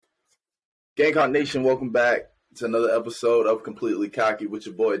Gamecock Nation, welcome back to another episode of Completely Cocky with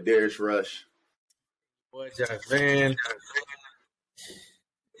your boy Darius Rush. Boy, Josh, man.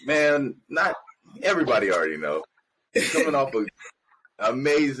 Man, not everybody already know. Coming off an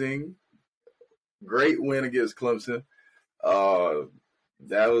amazing, great win against Clemson.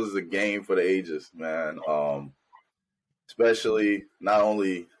 That was a game for the ages, man. Especially not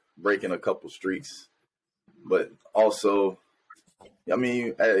only breaking a couple streaks, but also, I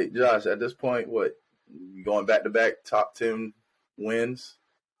mean, hey, Josh, at this point, what, going back-to-back top 10 wins?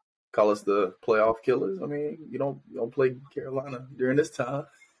 Call us the playoff killers? I mean, you don't play Carolina during this time.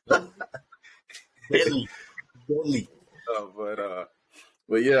 Really.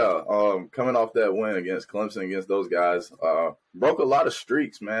 But yeah, coming off that win against Clemson, against those guys, broke a lot of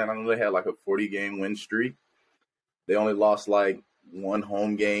streaks, man. I know they had like a 40-game win streak. They only lost like one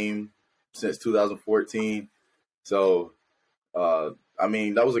home game since 2014. So, I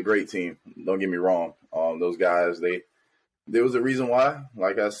mean, that was a great team. Don't get me wrong. Those guys, there was a reason why,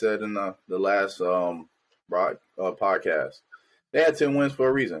 like I said in the last podcast, they had 10 wins for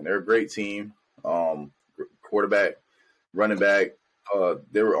a reason. They're a great team. Quarterback, running back.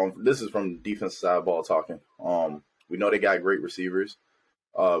 They were on. This is from defensive side of ball talking. We know they got great receivers.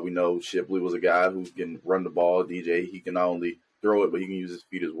 We know Shipley was a guy who can run the ball. DJ, he can not only throw it, but he can use his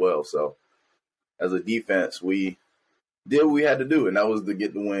feet as well. So, as a defense, we did what we had to do, and that was to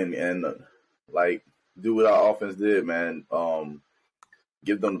get the win and do what our offense did, man.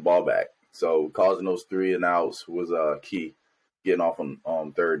 Give them the ball back. So causing those 3 and outs was key, getting off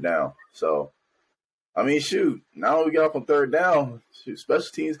on third down. So, I mean, shoot, now we get off on third down. Shoot, special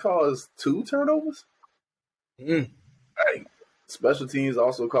teams caused 2 turnovers. Right. Special teams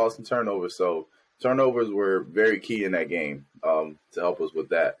also caused some turnovers. So turnovers were very key in that game to help us with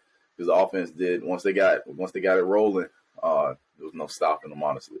that, because the offense did once they got it rolling. There was no stopping them,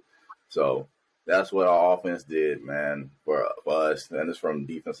 honestly. So that's what our offense did, man, for us. And it's from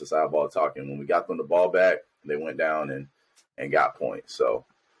defensive side ball talking. When we got them the ball back, they went down and got points. So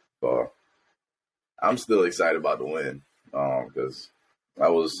I'm still excited about the win because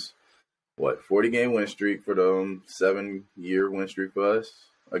that was, 40-game win streak for the 7-year win streak for us,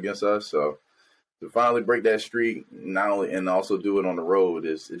 against us. So to finally break that streak, not only and also do it on the road,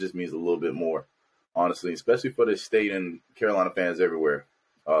 it just means a little bit more, honestly, especially for the state and Carolina fans everywhere.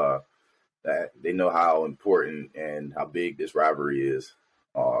 That they know how important and how big this rivalry is.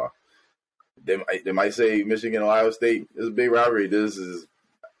 They might say Michigan, Ohio State is a big rivalry. This is,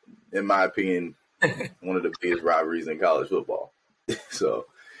 in my opinion, one of the biggest rivalries in college football. So,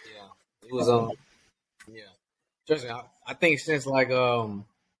 yeah, it was yeah. Trust me, I think since the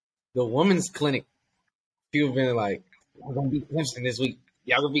women's clinic, people have been like, "We're gonna beat Clemson this week.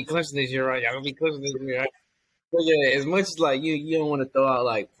 Y'all gonna beat Clemson this year, right? Y'all gonna beat Clemson this year, right?" But yeah, as much as you don't want to throw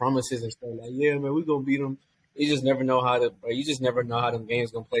out promises and stuff, yeah, man, we gonna beat them. You just never know how them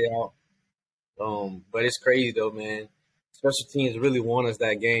games gonna play out. But it's crazy though, man. Special teams really won us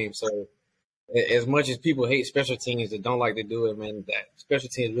that game. So as much as people hate special teams that don't like to do it, man, that special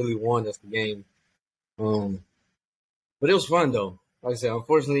teams really won us the game. But it was fun though. Like I said,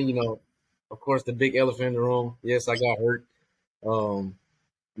 unfortunately, of course, the big elephant in the room. Yes, I got hurt.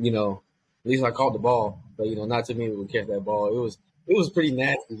 At least I caught the ball, but not too many would catch that ball. It was pretty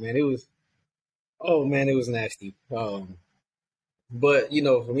nasty, man. It was nasty. But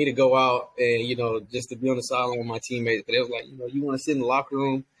for me to go out and just to be on the sideline with my teammates, but it was like you want to sit in the locker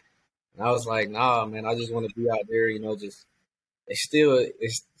room, and I was like, nah, man, I just want to be out there. Just it's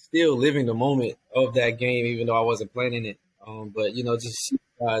still living the moment of that game, even though I wasn't playing in it. But just see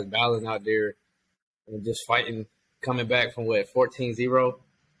guys battling out there and just fighting, coming back from 14-0.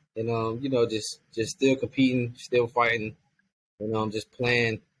 And just still competing, still fighting, and just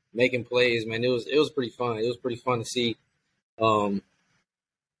playing, making plays, man. It was pretty fun. It was pretty fun to see. It was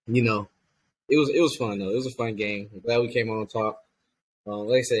fun though. It was a fun game. I'm glad we came on top.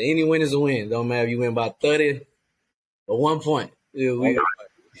 Like I said, any win is a win. Don't matter if you win by 30 or 1 point. We beat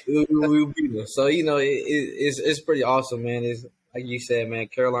them. So it's pretty awesome, man. It's like you said, man.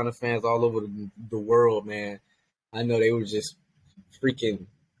 Carolina fans all over the world, man. I know they were just freaking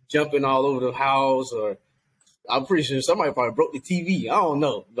jumping all over the house, or I'm pretty sure somebody probably broke the TV. I don't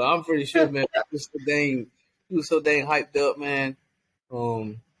know, but I'm pretty sure, man, he was so dang hyped up, man.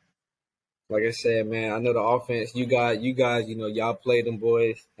 Like I said, man, I know the offense. You guys, y'all played them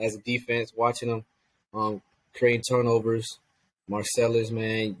boys as a defense, watching them creating turnovers. Marcellus,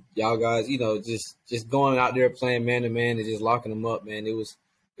 man, y'all guys, just going out there playing man to man and just locking them up, man. It was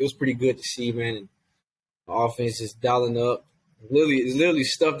pretty good to see, man. And the offense is dialing up. It's literally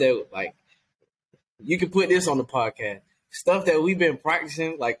stuff that you can put this on the podcast. stuff that we've been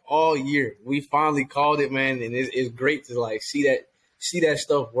practicing like all year. We finally called it, man, and it's great to like see that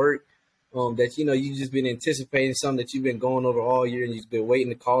stuff work. That you just been anticipating something that you've been going over all year, and you've been waiting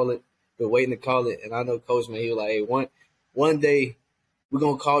to call it. And I know Coach, man, he was like, hey, one day we're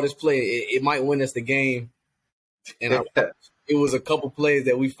gonna call this play. It might win us the game. And it was a couple plays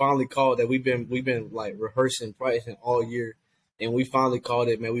that we finally called that we've been like rehearsing, practicing all year, and we finally called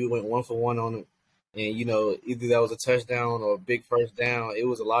it. Man, we went 1 for 1 on it, and either that was a touchdown or a big first down. It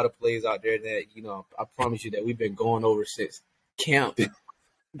was a lot of plays out there that I promise you that we've been going over since camp,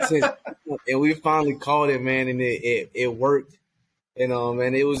 and we finally called it, man, and it worked. And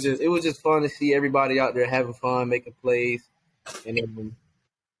and it was just fun to see everybody out there having fun, making plays, and then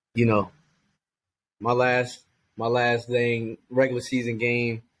my last thing, regular season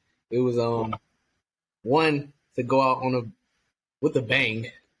game, it was one to go out with a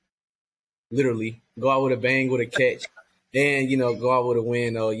bang, literally go out with a bang with a catch, and go out with a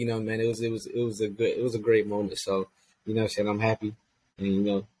win. Man, it was a great moment. So what I'm saying, I'm happy,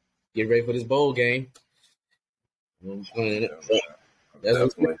 and get ready for this bowl game.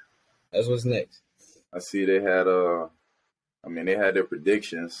 That's what's next. I see they had they had their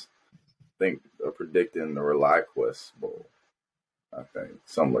predictions. I think predicting the ReliQuest Bowl. I think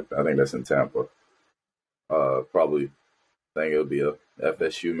something like that. I think that's in Tampa. Probably think it'll be a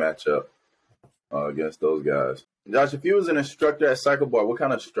FSU matchup against those guys. Josh, if you was an instructor at Cycle Bar, what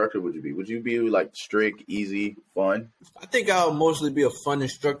kind of instructor would you be? Would you be like strict, easy, fun? I think I'll mostly be a fun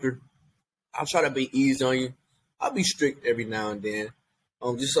instructor. I'll try to be easy on you. I'll be strict every now and then,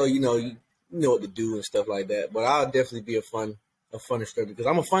 just so you know what to do and stuff like that. But I'll definitely be a fun instructor because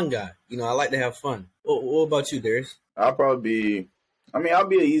I'm a fun guy. I like to have fun. What about you, Darius? I'll be an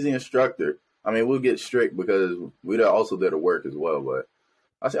easy instructor. We'll get strict because we're also there to work as well. But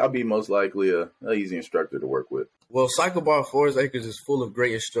I'll be most likely an easy instructor to work with. Well, Cycle Bar Forest Acres is full of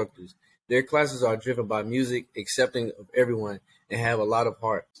great instructors. Their classes are driven by music, accepting of everyone, and have a lot of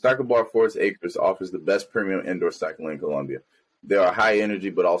heart. Cycle Bar Forest Acres offers the best premium indoor cycling in Columbia. They are high energy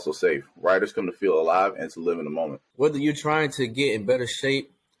but also safe. Riders come to feel alive and to live in the moment. Whether you're trying to get in better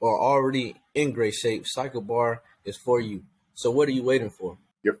shape or already in great shape, Cycle Bar is for you. So what are you waiting for?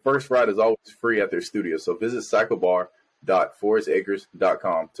 Your first ride is always free at their studio, so visit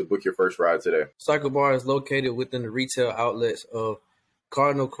cyclebar.forestacres.com to book your first ride today. Cycle Bar is located within the retail outlets of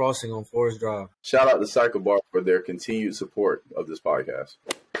Cardinal Crossing on Forest Drive. Shout out to Cycle Bar for their continued support of this podcast.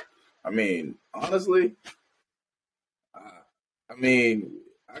 Honestly, I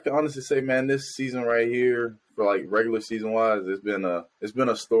can honestly say, man, this season right here, for like regular season wise, it's been a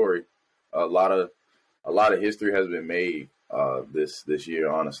story. A lot of history has been made this year.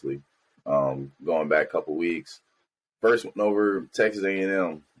 Honestly, going back a couple weeks, first one over Texas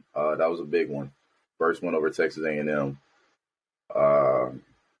A&M, that was a big one. First one over Texas A&M,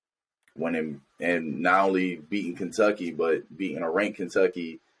 winning and not only beating Kentucky but beating a ranked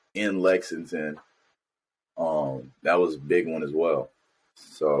Kentucky in Lexington. That was a big one as well.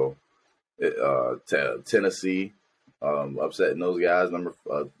 So, Tennessee, upsetting those guys,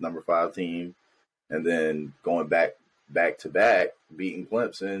 number 5 team, and then going back to back, beating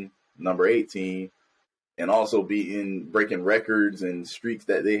Clemson, number 8 team, and also breaking records and streaks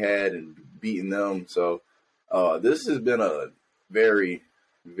that they had and beating them. So, this has been a very,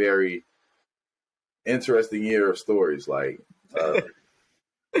 very interesting year of stories. Like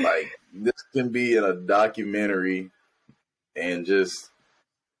this can be in a documentary and just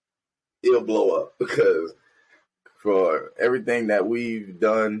it'll blow up because for everything that we've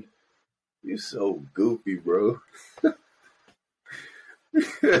done, you're so goofy, bro.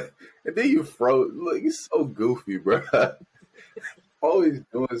 And then you froze. Look, you're so goofy, bro. Always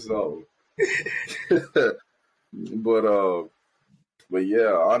doing something. But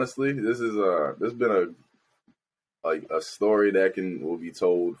yeah, honestly, this has been a story that can be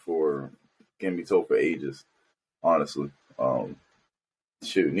told for ages. Honestly,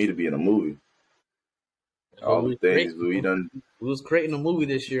 need to be in a movie. All the things we done. We was creating a movie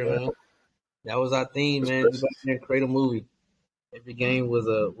this year, man. That was our theme, man. We got there and create a movie. Every game was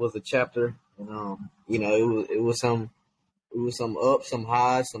a chapter, and it was some ups, some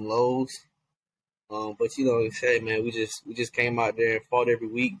highs, some lows. But like I said, man, we just came out there and fought every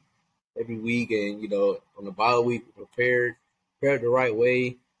week, and on the bye week we prepared the right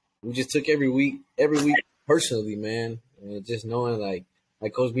way. We just took every week personally, man, and just knowing like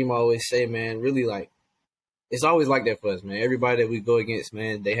Coach Beam always say, man, really like it's always like that for us, man. Everybody that we go against,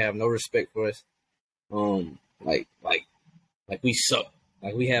 man, they have no respect for us. Like we suck.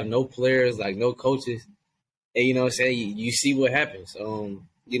 Like we have no players, like no coaches. And you see what happens.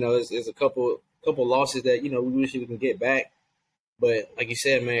 It's a couple couple losses that, we wish we can get back. But like you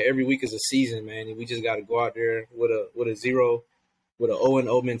said, man, every week is a season, man, and we just got to go out there with an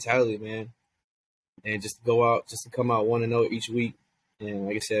 0-0 mentality, man, and just go out, just to come out 1-0 each week. And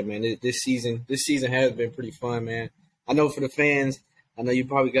like I said, man, this season has been pretty fun, man. I know for the fans, I know you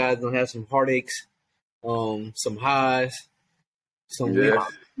probably guys gonna have some heartaches, some highs, some Yes.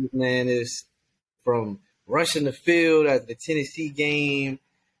 man, is from rushing the field at the Tennessee game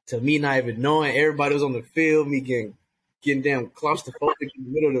to me not even knowing everybody was on the field, me getting damn claustrophobic in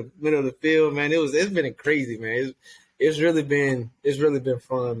the middle of the field, man. It's been crazy, man. It's really been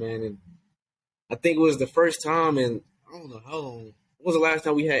fun, man. And I think it was the first time in I don't know how long. When was the last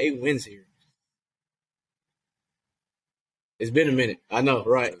time we had 8 wins here? It's been a minute. I know,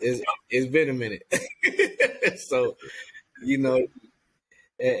 right? It's been a minute. So,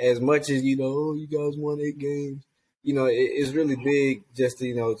 as much as you guys won 8 games, it's really big just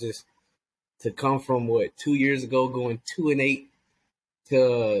to just to come from 2 years ago going 2-8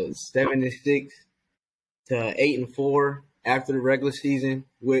 to 7-6 to 8-4 after the regular season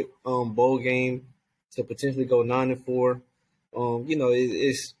with bowl game to potentially go 9-4.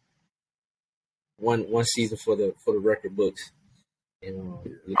 It's one season for the record books, and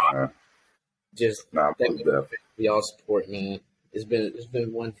just thank you for y'all support, man. It's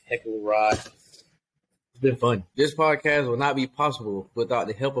been one heck of a ride. It's been fun. This podcast will not be possible without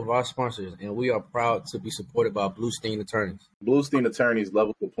the help of our sponsors, and we are proud to be supported by Bluestein Attorneys. Bluestein Attorneys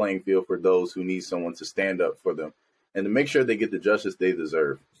level the playing field for those who need someone to stand up for them and to make sure they get the justice they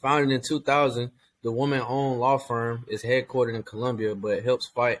deserve. Founded in 2000, the woman-owned law firm is headquartered in Columbia, but helps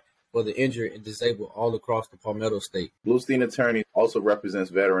fight for the injured and disabled all across the Palmetto State. Bluestein Attorneys also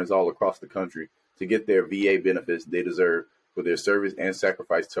represents veterans all across the country to get their VA benefits they deserve for their service and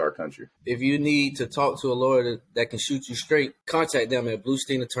sacrifice to our country. If you need to talk to a lawyer that can shoot you straight, contact them at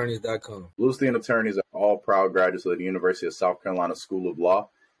BluesteinAttorneys.com. Bluestein Attorneys are all proud graduates of the University of South Carolina School of Law,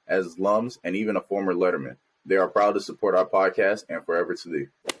 as alums and even a former letterman. They are proud to support our podcast and forever to be.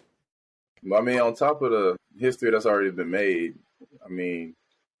 I mean, on top of the history that's already been made, I mean,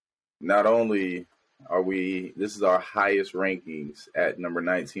 not only are this is our highest rankings at number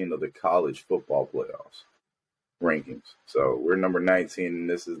 19 of the college football playoffs rankings. So we're number 19, and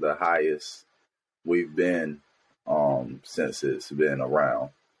this is the highest we've been since it's been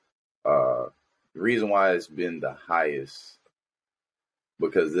around. The reason why it's been the highest,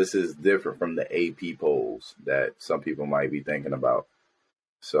 because this is different from the AP polls that some people might be thinking about.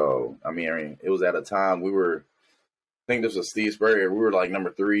 So, I mean, it was at a time I think this was Steve Spurrier. We were like number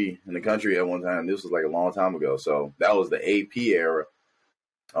 3 in the country at one time. This was like a long time ago. So that was the AP era,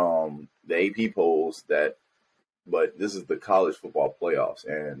 the AP polls but this is the college football playoffs.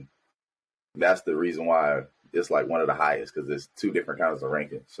 And that's the reason why it's like one of the highest, because there's 2 different kinds of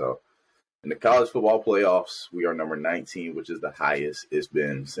rankings. So in the college football playoffs, we are number 19, which is the highest it's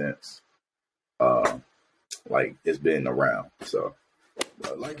been since, it's been around. So,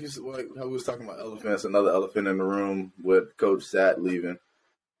 like you said, how we was talking about elephants, another elephant in the room with Coach Sat leaving.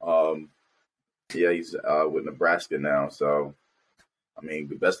 He's with Nebraska now. So, I mean,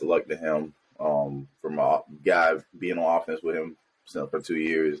 best of luck to him. From a guy being on offense with him for 2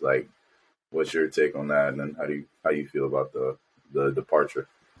 years, like, what's your take on that? And then how do you feel about the departure?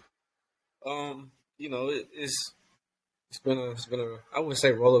 It's been a I wouldn't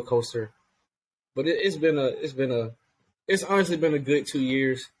say roller coaster, but it's honestly been a good 2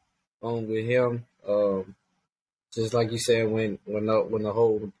 years with him. Just like you said, when the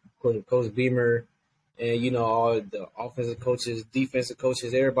whole Coach Beamer and all the offensive coaches, defensive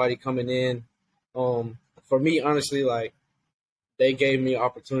coaches, everybody coming in. For me, honestly, like, they gave me an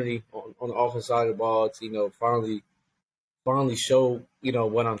opportunity on the offensive side of the ball to finally show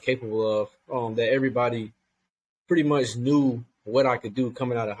what I'm capable of. That everybody pretty much knew what I could do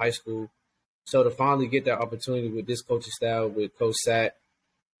coming out of high school. So to finally get that opportunity with this coaching style, with Coach Sat,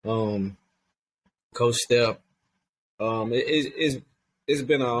 Coach Step, it's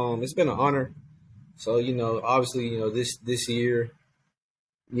been an honor. So obviously this year,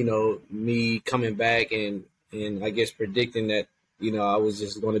 me coming back and I guess predicting that I was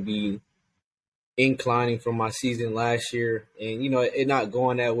just going to be inclining from my season last year, and it not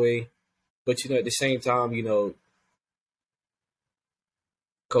going that way. But at the same time,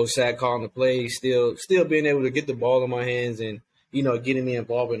 Coach Sack calling the plays, still being able to get the ball in my hands and getting me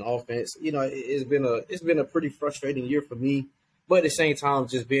involved in offense. It's been a pretty frustrating year for me, but at the same time,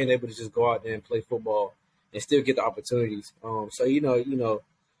 just being able to just go out there and play football and still get the opportunities. So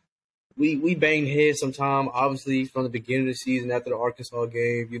we banged heads sometime. Obviously, from the beginning of the season after the Arkansas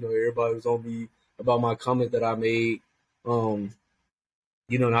game, everybody was on me about my comment that I made.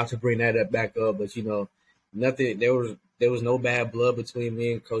 not to bring that back up, but nothing. There was no bad blood between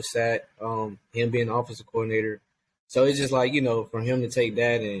me and Coach Sat. Him being the offensive coordinator, so it's just like for him to take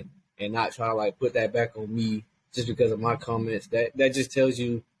that and not try to like put that back on me just because of my comments. That just tells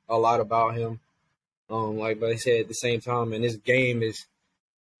you a lot about him. Like I said, at the same time, and this game is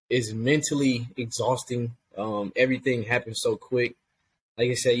mentally exhausting. Everything happens so quick.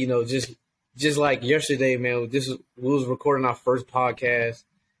 Like I said, just like yesterday, man. We was recording our first podcast,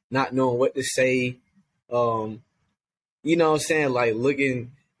 not knowing what to say. You know what I'm saying? Like looking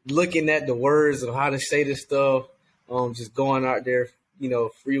at the words of how to say this stuff. Just going out there,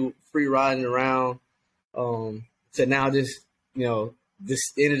 free riding around. So now this end of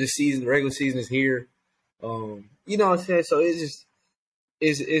the season, the regular season is here. You know what I'm saying? So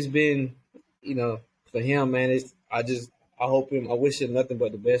it's been, for him, man, I wish him nothing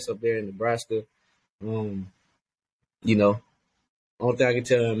but the best up there in Nebraska. Only thing I can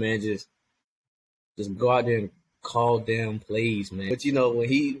tell him, man, just go out there and call damn plays, man. But when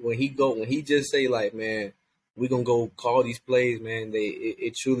he just say like, man, we gonna go call these plays, man,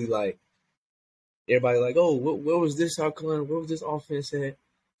 it truly like everybody like, oh, where was this outcome? Where was this offense at?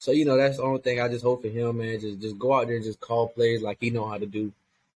 So that's the only thing I just hope for him, man. Just go out there and just call plays like he know how to do,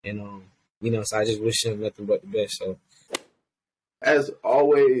 and so I just wish him nothing but the best. So as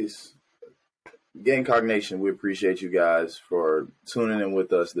always, Gamecock Nation, we appreciate you guys for tuning in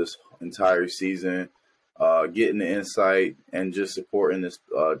with us this entire season, getting the insight and just supporting this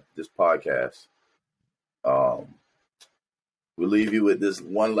podcast. We leave you with this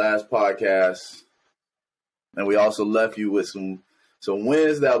one last podcast, and we also left you with some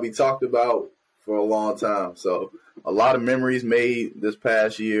wins that will be talked about for a long time. So a lot of memories made this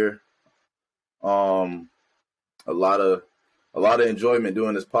past year. A lot of enjoyment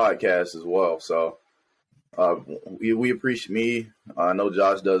doing this podcast as well. So we appreciate me. I know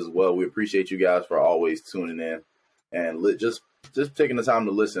Josh does as well. We appreciate you guys for always tuning in and just taking the time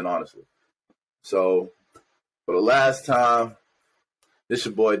to listen, honestly. So for the last time, this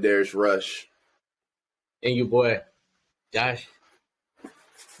your boy Darius Rush. And your boy Josh.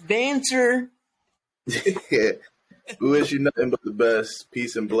 Banter. Yeah. We wish you nothing but the best.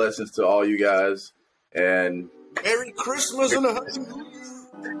 Peace and blessings to all you guys. And Merry Christmas and a Happy New Year.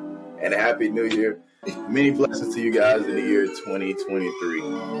 And a Happy New Year. Many blessings to you guys in the year 2023.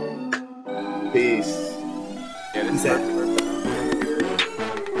 Peace. Peace. Out.